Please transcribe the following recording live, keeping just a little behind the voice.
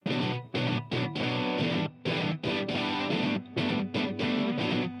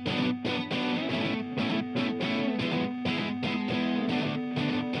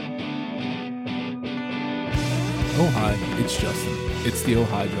Oh hi, it's Justin. It's the Oh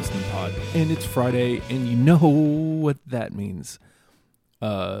Hi Justin pod, and it's Friday, and you know what that means.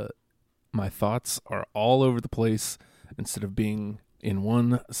 My thoughts are all over the place instead of being in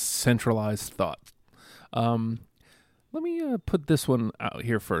one centralized thought. Let me put this one out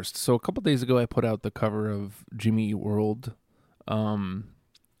here first. So a couple days ago, I put out the cover of Jimmy Eat World. I'm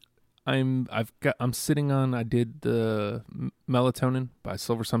sitting on. I did the Melatonin by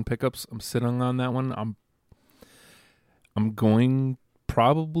Silver Sun Pickups. I'm sitting on that one. I'm going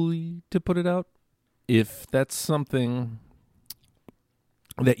probably to put it out. If that's something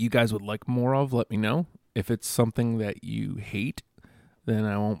that you guys would like more of, let me know. If it's something that you hate, then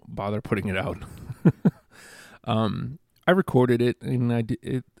I won't bother putting it out. I recorded it, and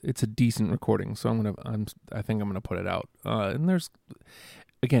it's a decent recording, so I think I'm gonna put it out. And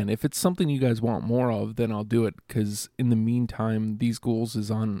again, if it's something you guys want more of, then I'll do it. Because in the meantime, These Ghouls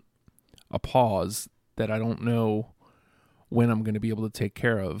is on a pause that I don't know when I'm going to be able to take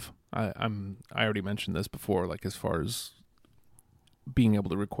care of. I already mentioned this before, like as far as being able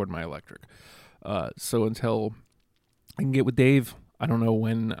to record my electric. So until I can get with Dave, I don't know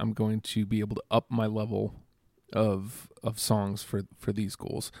when I'm going to be able to up my level of songs for These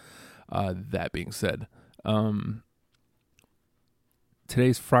Ghouls. That being said,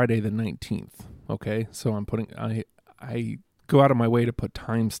 today's Friday the 19th. Okay, so I go out of my way to put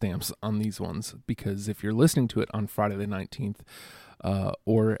timestamps on these ones, because if you're listening to it on Friday the 19th,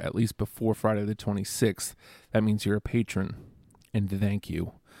 or at least before Friday the 26th, that means you're a patron, and thank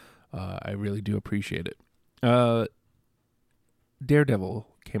you. I really do appreciate it. Daredevil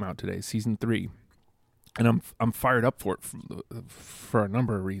came out today, season 3, and I'm fired up for it for a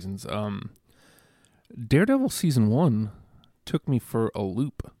number of reasons. Daredevil season 1 took me for a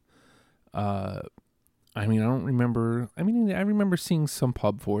loop. I don't remember. I remember seeing some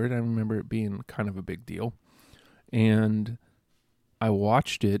pub for it. I remember it being kind of a big deal. And I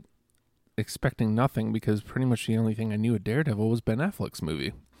watched it expecting nothing, because pretty much the only thing I knew of Daredevil was Ben Affleck's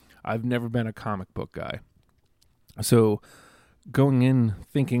movie. I've never been a comic book guy. So going in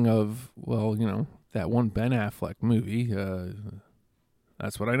thinking of, well, that one Ben Affleck movie,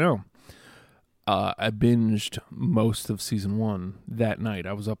 that's what I know. I binged most of season 1 that night.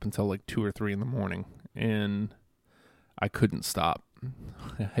 I was up until like 2 or 3 in the morning, and I couldn't stop.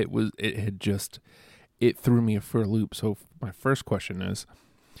 It threw me for a loop. So my first question is,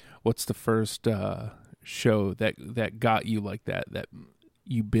 what's the first show that got you like that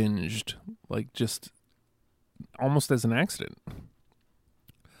you binged, like just almost as an accident?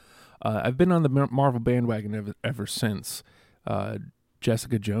 I've been on the Marvel bandwagon ever since.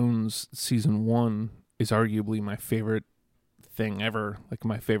 Jessica Jones season 1 is arguably my favorite thing ever, like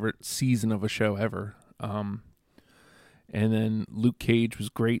my favorite season of a show ever. And then Luke Cage was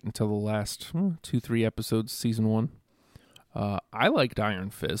great until the last 2-3 episodes, season 1. I liked Iron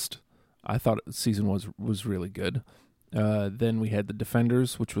Fist. I thought season was really good. Then we had The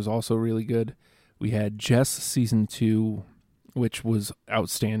Defenders, which was also really good. We had Jess season 2, which was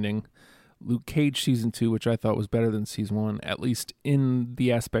outstanding. Luke Cage season 2, which I thought was better than season 1, at least in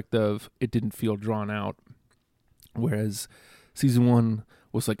the aspect of it didn't feel drawn out. Whereas season 1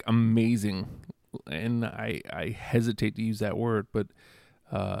 was like amazing, and I hesitate to use that word, but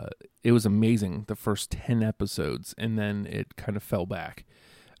it was amazing the first 10 episodes, and then it kind of fell back.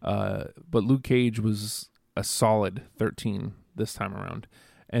 But Luke Cage was a solid 13 this time around.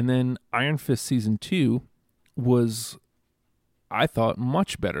 And then Iron Fist season 2 was, I thought,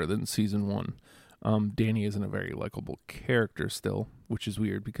 much better than season 1. Danny isn't a very likable character still, which is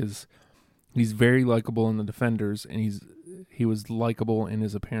weird, because he's very likable in The Defenders, and he was likable in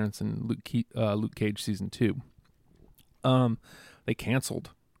his appearance in Luke Cage season 2. They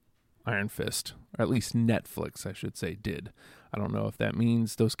canceled Iron Fist, or at least Netflix, I should say, did. I don't know if that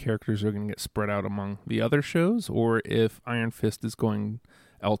means those characters are going to get spread out among the other shows, or if Iron Fist is going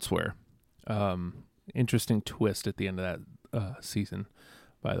elsewhere. Interesting twist at the end of that season,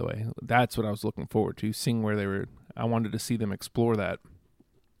 by the way. That's what I was looking forward to, seeing where they were. I wanted to see them explore that.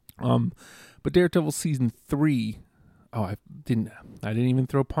 But Daredevil season 3, I didn't even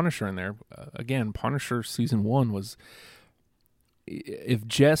throw Punisher in there. Again, Punisher season 1 was, if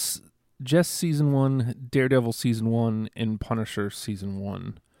Jess season 1, Daredevil season 1, and Punisher season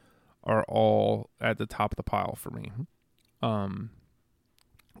 1 are all at the top of the pile for me.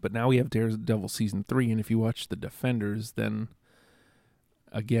 But now we have Daredevil season 3, and if you watch The Defenders, then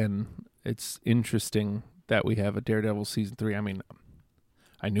again, it's interesting that we have a Daredevil season 3.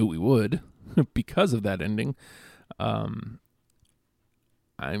 I knew we would because of that ending. I'm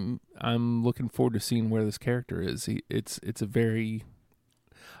looking forward to seeing where this character is. It's a very,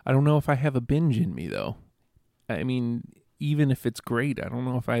 I don't know if I have a binge in me though. I mean, even if it's great, I don't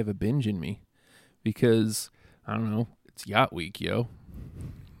know if I have a binge in me because I don't know. It's yacht week, yo.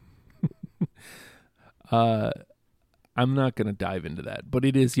 I'm not gonna dive into that, but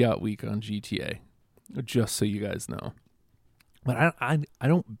it is yacht week on GTA. Just so you guys know. But I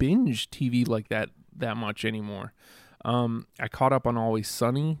don't binge TV like that much anymore. I caught up on Always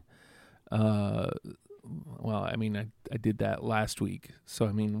Sunny. Well, I mean, I did that last week. So,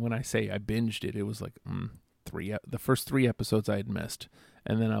 I mean, when I say I binged it, it was like the first 3 episodes I had missed.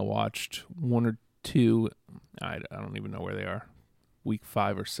 And then I watched 1 or 2. I don't even know where they are. Week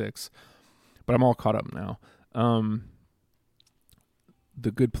 5 or 6. But I'm all caught up now.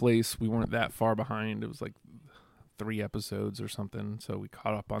 The Good Place, we weren't that far behind. It was like 3 episodes or something. So we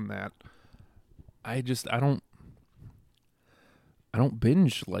caught up on that. I don't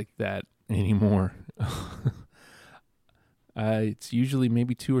binge like that anymore. It's usually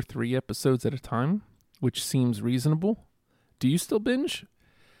maybe 2 or 3 episodes at a time, which seems reasonable. Do you still binge?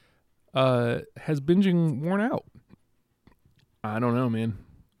 Has binging worn out? I don't know, man.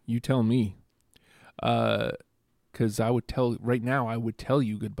 You tell me. Because I would tell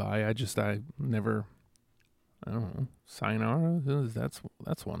you goodbye. I never, I don't know, sayonara?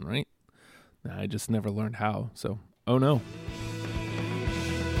 That's one, right? I just never learned how. So, oh no.